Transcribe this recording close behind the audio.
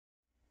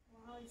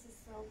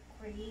so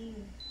green.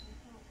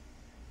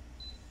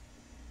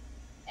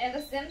 At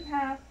the same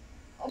time,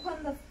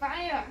 open the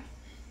fire.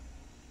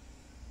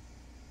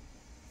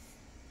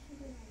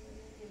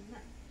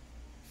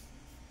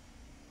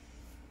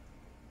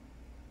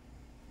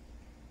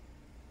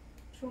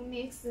 To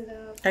mix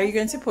the Are you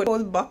going to put a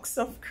whole box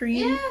of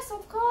cream? Yes,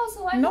 of course.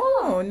 Why no,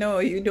 not? no,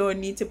 you don't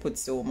need to put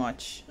so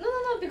much. No,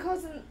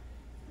 because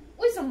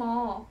为什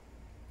么？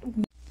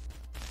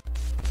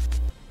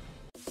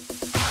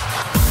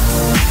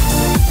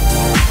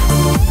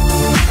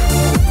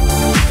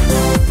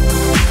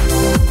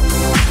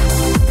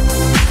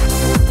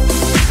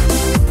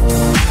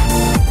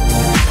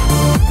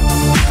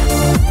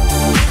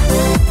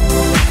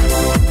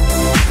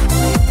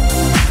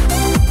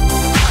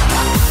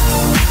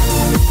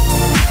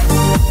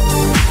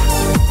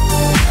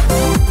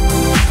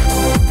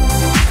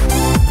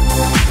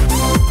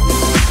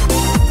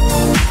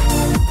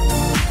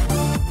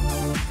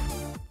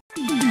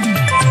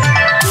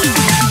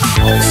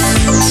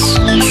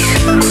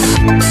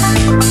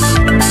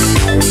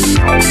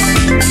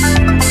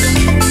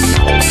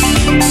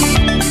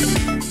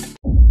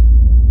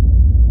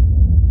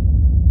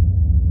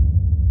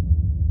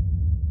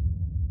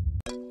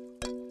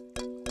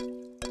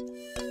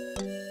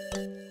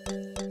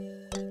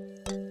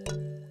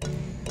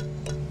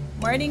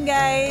 Morning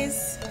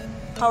guys,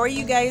 how are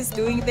you guys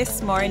doing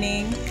this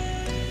morning?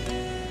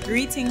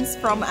 Greetings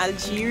from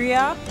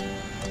Algeria.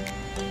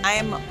 I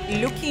am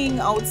looking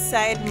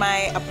outside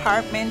my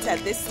apartment at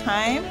this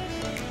time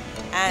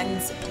and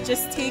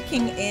just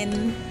taking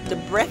in the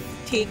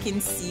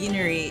breathtaking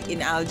scenery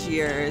in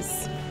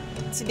Algiers.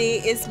 Today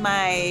is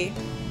my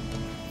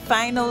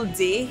final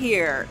day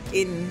here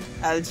in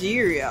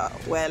Algeria.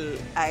 Well,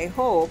 I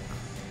hope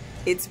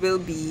it will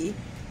be,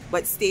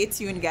 but stay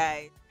tuned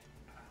guys.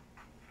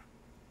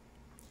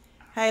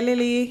 Hi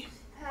Lily.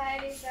 Hi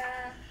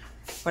Lisa.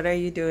 What are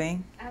you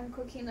doing? I'm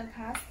cooking the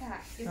pasta.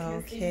 You can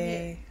Okay. see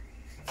it.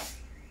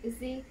 You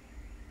see,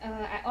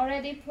 I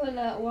already put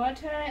the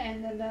water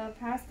and the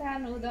pasta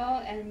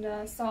noodle and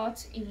the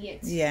salt in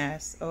it.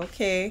 Yes.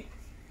 Okay.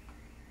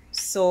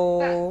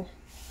 So.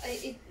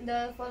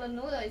 For the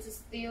noodle, it's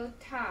still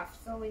tough,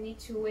 so we need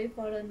to wait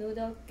for the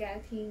noodle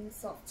getting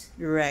soft.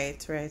 Right.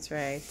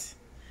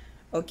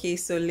 Okay,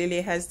 so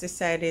Lily has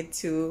decided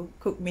to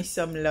cook me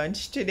some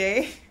lunch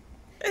today.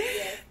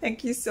 Yes.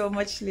 Thank you so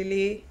much,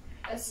 Lily.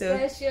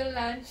 Special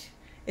lunch.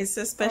 It's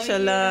a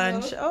special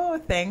lunch. Oh,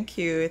 thank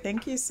you.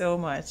 Thank you so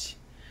much.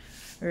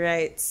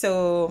 Right.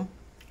 So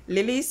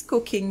Lily's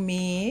cooking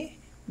me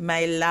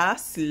my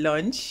last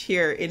lunch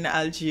here in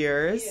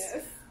Algiers.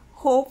 Yes.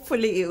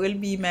 Hopefully it will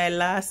be my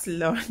last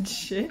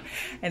lunch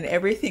and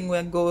everything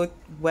will go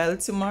well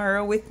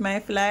tomorrow with my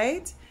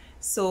flight.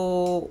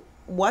 So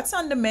what's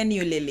on the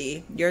menu,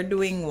 Lily? You're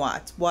doing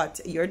what?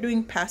 You're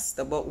doing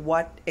pasta, but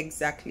what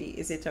exactly?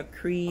 Is it a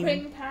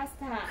cream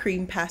pasta?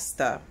 Cream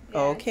pasta. Yes.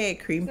 Okay,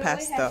 cream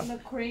pasta. We have the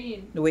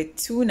cream. With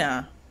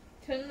tuna.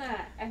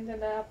 Tuna and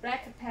the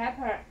black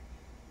pepper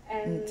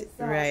and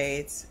salt.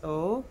 Right.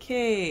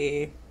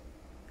 Okay.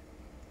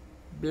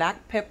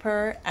 Black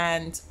pepper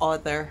and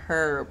other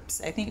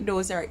herbs. I think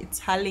those are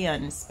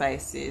Italian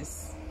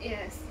spices.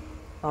 Yes.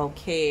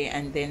 Okay,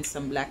 and then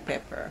some black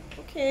pepper.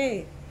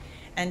 Okay.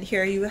 And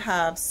here you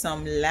have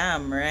some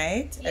lamb,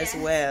 right? Yes.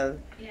 As well.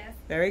 Yes.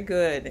 Very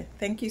good.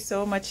 Thank you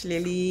so much,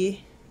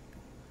 Lily.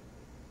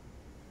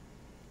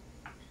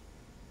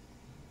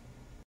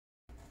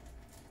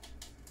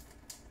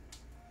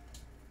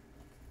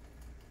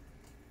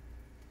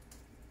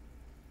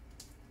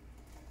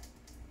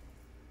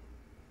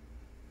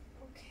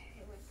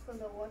 Okay, we put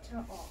the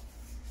water off.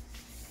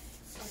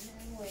 And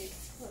then we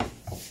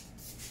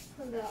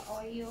put the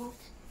oil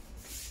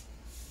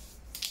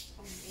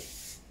on it.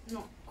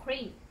 No,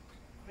 cream.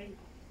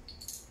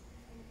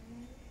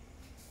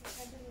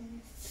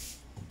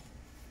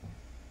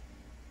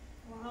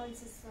 Wow, it's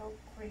so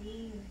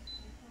green.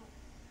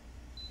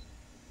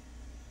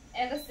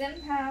 At the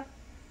same time,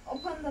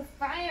 open the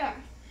fire.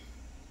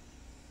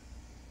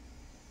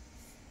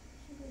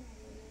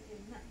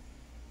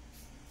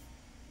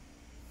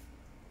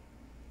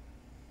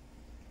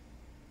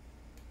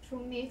 To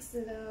mix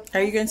the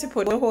Are you going to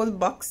put a whole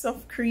box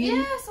of cream?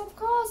 Yes, of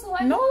course.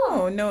 Why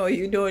not? No,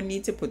 you don't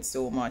need to put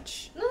so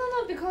much.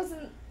 No, because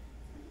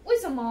为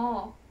什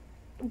么?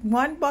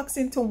 One box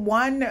into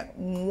one,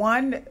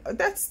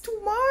 that's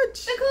too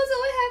much. Because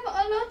we have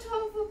a lot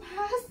of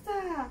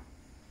pasta.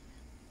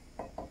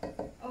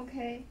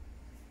 Okay.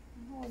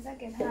 然后我再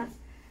给它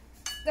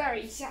stir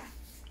一下。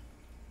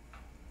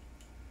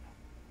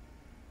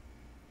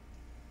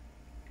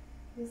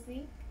You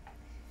see？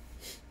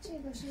 这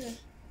个是。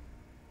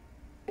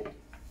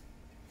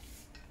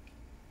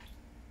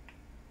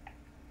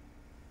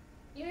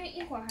因为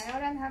一会儿还要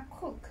让它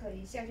cook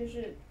一下，就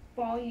是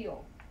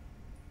boil.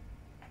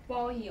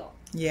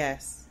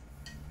 Yes.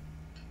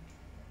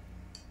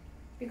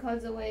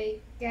 Because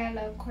we get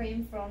the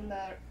cream from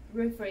the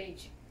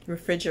refrigerator.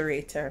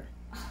 Refrigerator.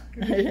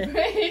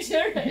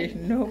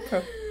 No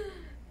problem.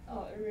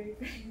 Oh,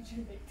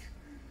 refrigerator.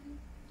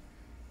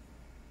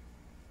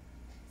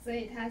 所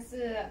以它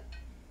是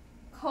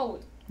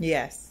cold.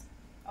 Yes.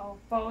 Oh,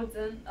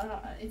 frozen.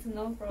 It's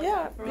not frozen.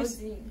 Yeah,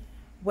 frozen.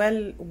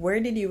 Well, where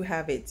did you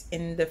have it?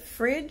 In the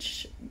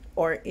fridge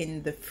or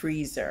in the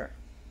freezer?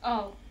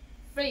 Oh,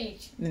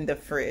 fridge. In the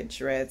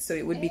fridge, right? So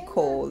it would be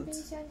cold.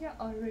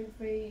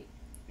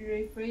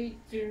 Refrigerator.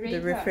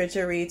 The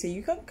refrigerator.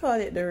 You can call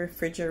it the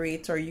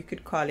refrigerator, or you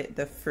could call it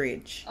the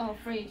fridge. Oh,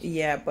 fridge.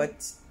 Yeah,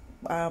 but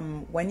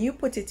when you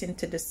put it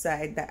into the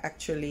side that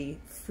actually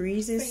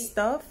freezes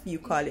stuff, you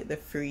call it the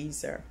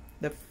freezer.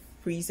 The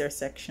freezer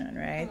section,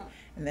 right?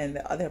 And then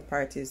the other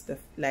part is the,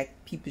 like,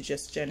 people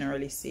just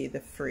generally say the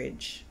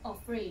fridge. Oh,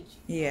 fridge.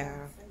 Yeah.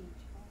 Oh, fridge.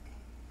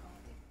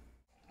 Okay,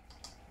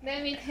 got it.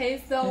 Let me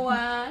taste the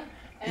one.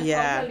 And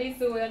Yeah. hopefully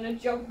this will not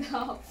drop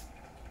down.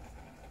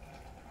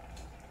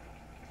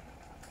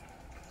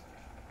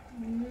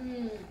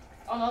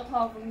 A lot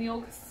of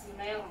milk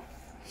smell.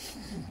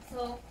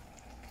 So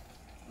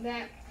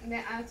that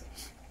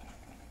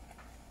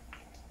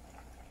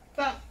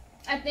but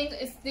I think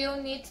it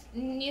still needs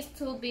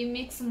to be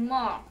mixed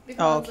more.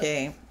 Because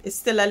Okay, it's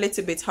still a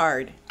little bit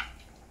hard.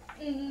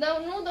 the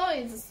noodle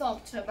is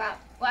soft, but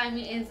what I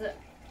mean is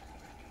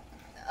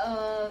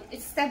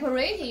it's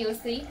separated, you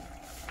see.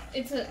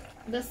 It's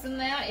the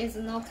smell is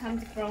not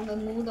coming from the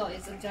noodle,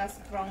 it's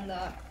just from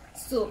the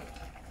soup.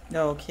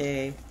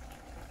 Okay.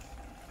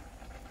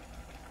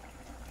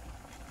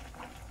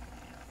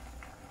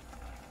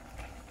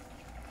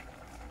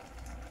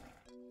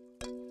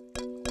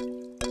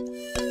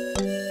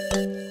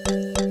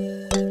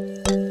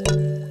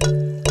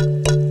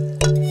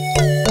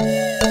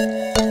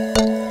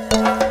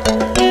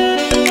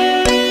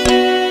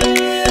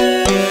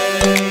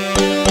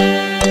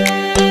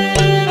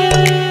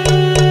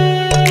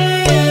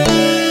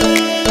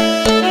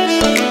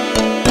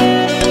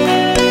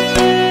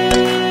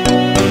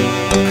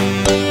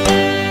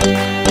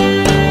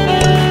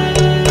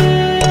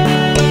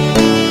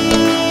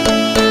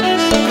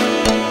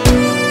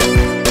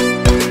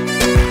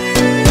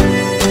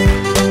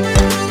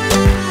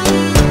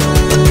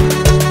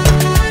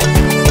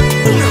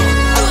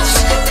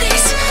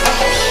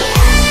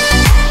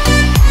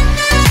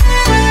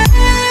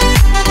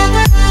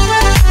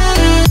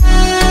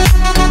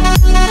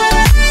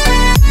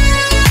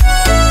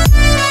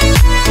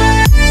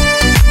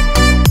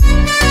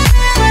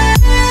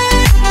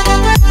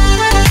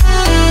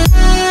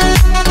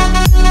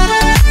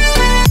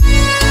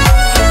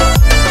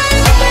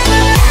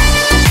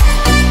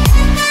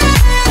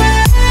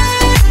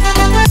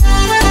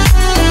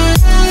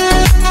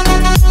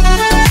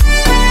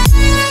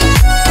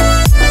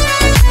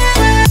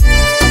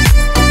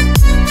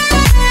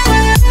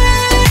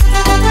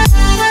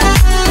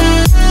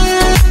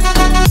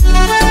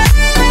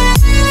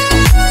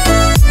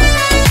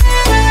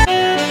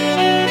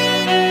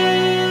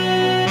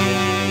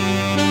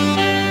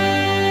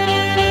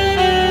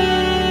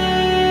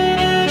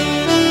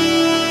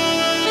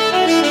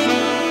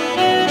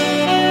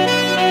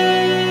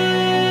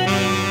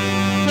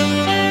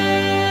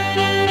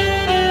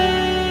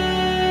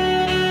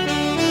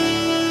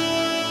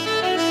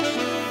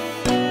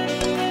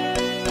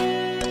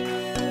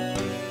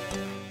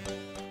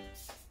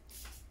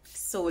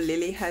 So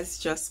Lily has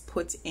just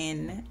put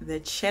in the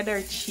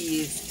cheddar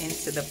cheese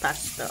into the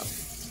pasta.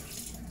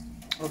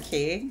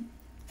 Okay.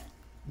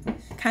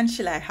 看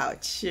起来好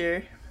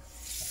吃。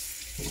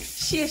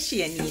谢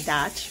谢你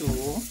大厨。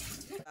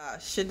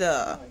是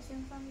的。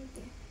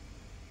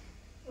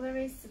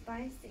Very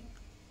spicy.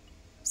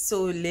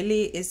 So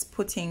Lily is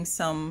putting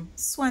some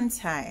酸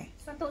菜。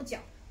酸豆角。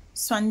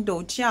酸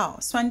豆角。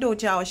酸豆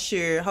角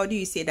是 how do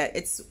you say that?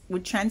 It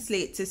would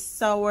translate to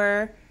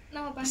sour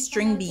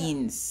string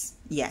beans.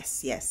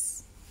 Yes,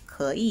 yes.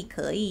 可以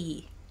可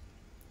以。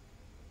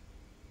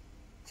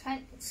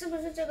是不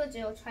是这个只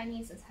有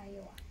Chinese 才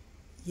有啊？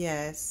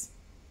 Yes.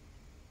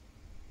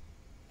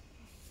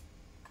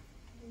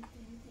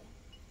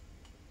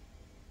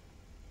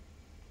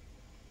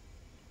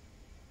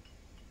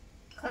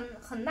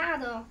 很辣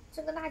的哦，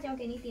这个辣椒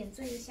给你点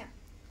缀一下。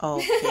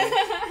Okay.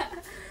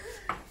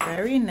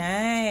 Very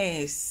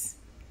nice.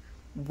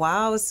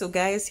 Wow, so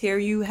guys, here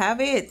you have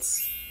it.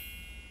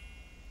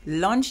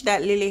 Lunch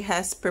that Lily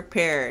has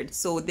prepared.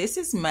 So this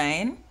is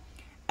mine.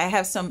 I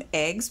have some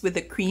eggs with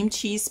a cream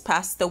cheese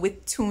pasta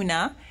with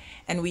tuna,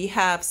 and we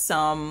have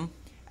some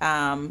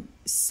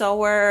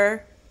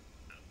sour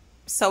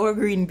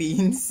green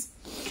beans.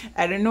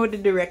 I don't know the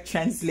direct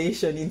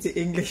translation into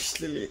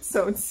English, Lily. It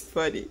sounds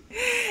funny.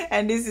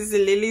 And this is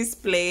Lily's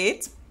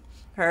plate.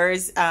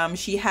 Hers,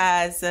 she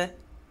has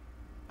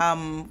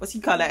what's he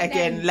call it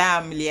again?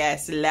 Lamb.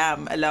 Yes,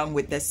 lamb, along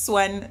with the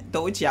swan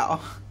dojao.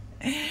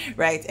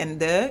 Right, and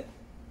the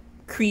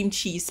cream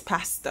cheese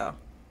pasta.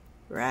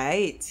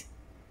 Right.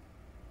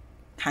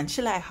 看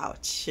起来好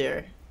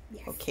吃。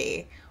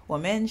OK， 我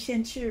们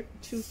先去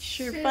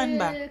吃饭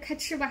吧。开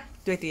吃吧。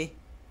对对，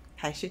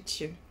还是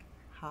吃。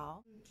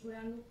好。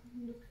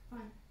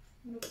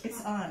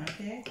It's on,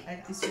 okay?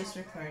 It's just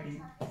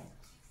recording.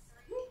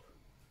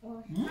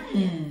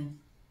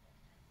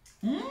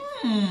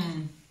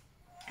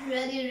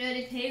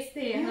 Really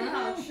tasty， 很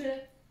好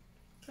吃。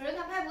可是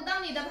它拍不到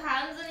你的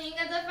盘子，你应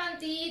该再放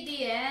低一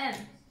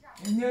点。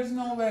There's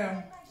no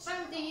way.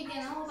 放低一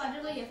点，然后把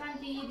这个也放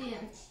低一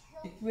点。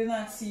It will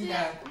not see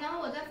that. 对，然后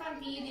我再放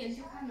低一点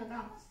就看得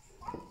到。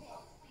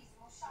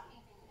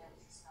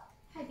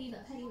太低了，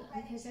你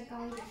可以再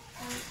高一点。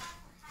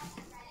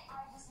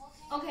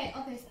OK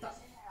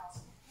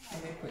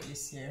stop。Let me put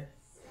this here.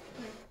 对。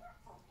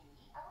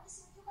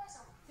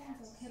这样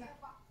子 OK 吧？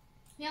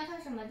你要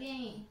看什么电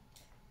影？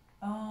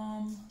来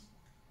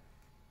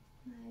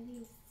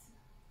历史。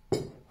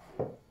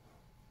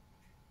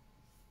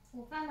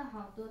我放了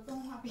好多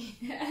动画片。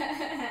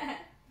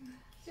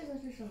这个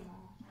是什么？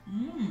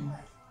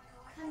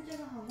看这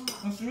个好不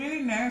好 It's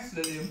really nice,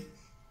 Lily.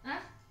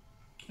 啊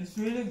It's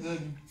really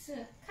good.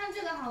 是，看这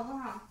个好不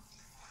好？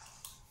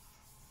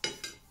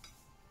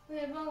我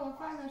也不知道我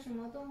放的什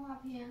么动画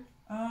片，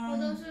我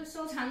都是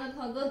收藏了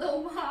好多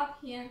动画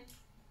片。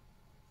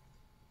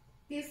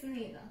迪士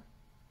尼的。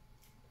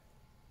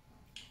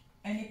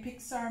Any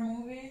Pixar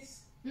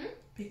movies?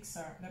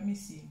 Pixar. Let me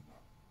see.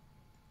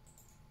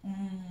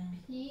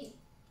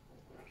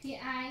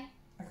 P.I.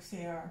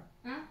 XAR.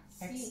 啊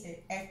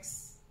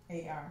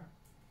XAR.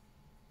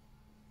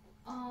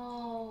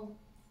 Oh.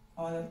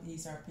 All of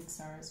these are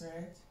Pixar's,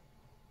 right?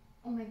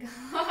 Oh my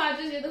god，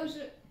 这些都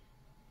是。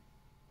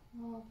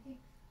哦，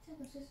这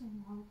个是什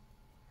么？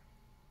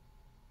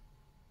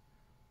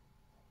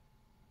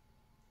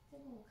这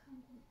个我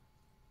看过。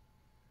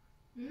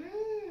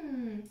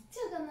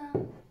这个呢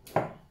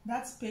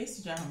That's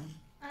Space Jam.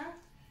 啊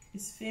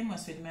It's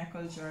famous with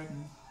Michael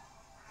Jordan.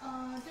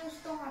 这个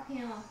是动画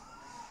片哦。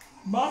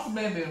Boss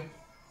Baby.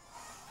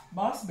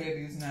 Boss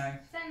Baby is nice.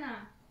 在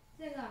哪？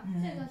这个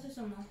是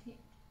什么片？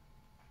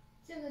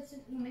这个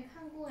是我没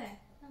看过哎。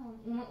那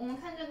我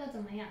们看这个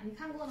怎么样？你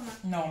看过了吗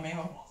No, 没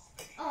有。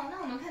哦，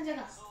那我们看这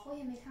个，我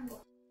也没看过。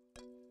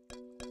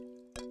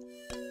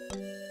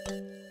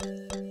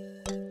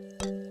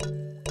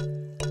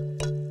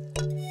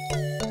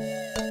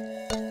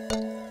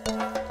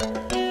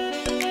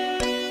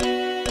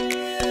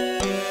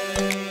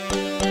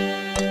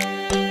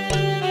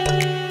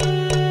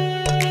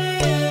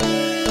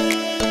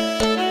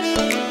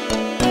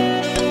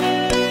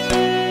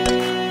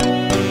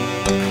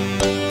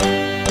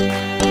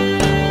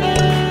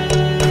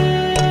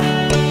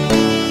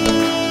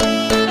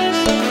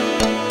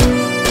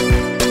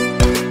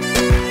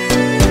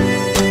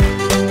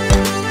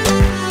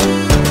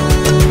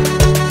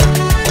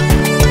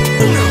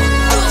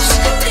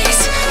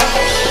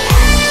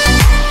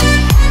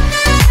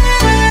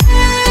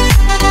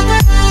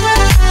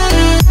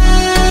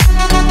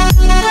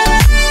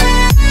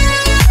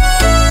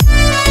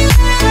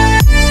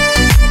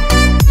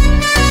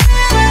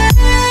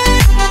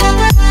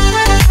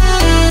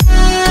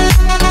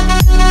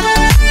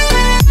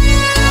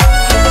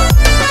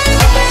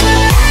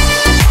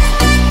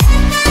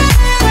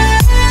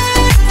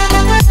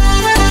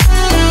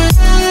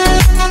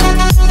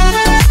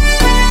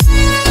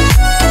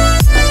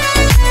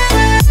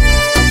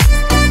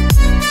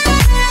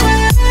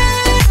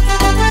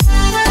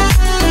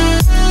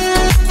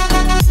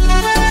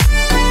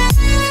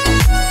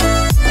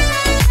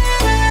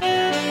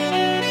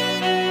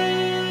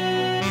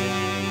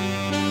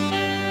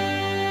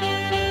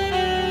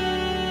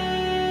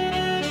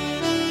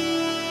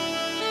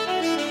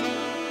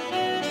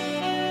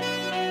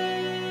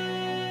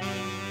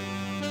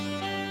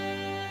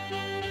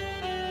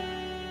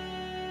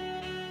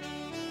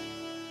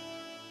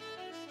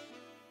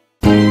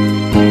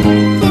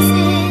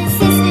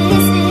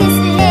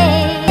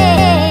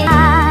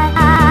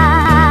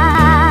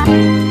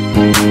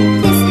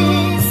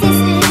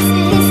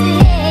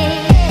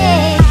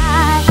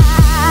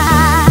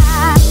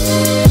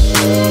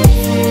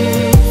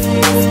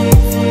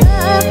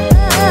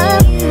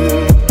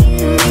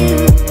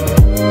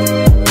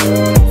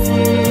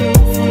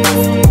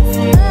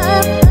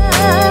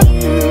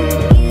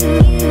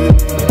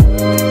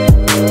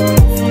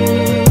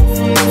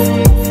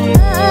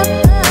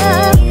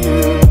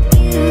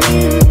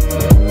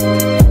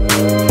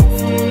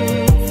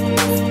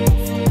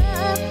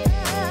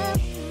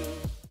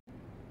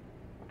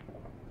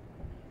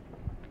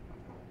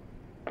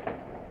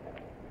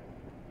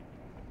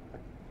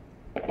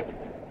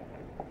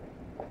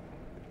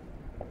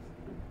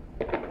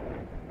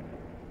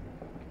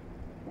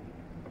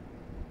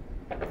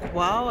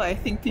Wow, I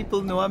think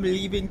people know I'm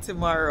leaving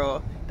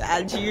tomorrow. The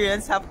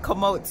Algerians have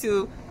come out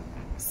to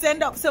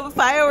send up some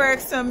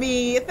fireworks for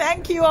me.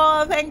 Thank you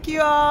all, thank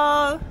you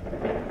all.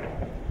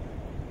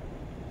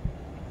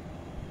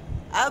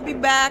 I'll be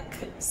back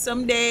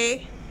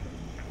someday.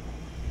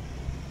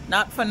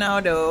 Not for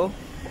now though.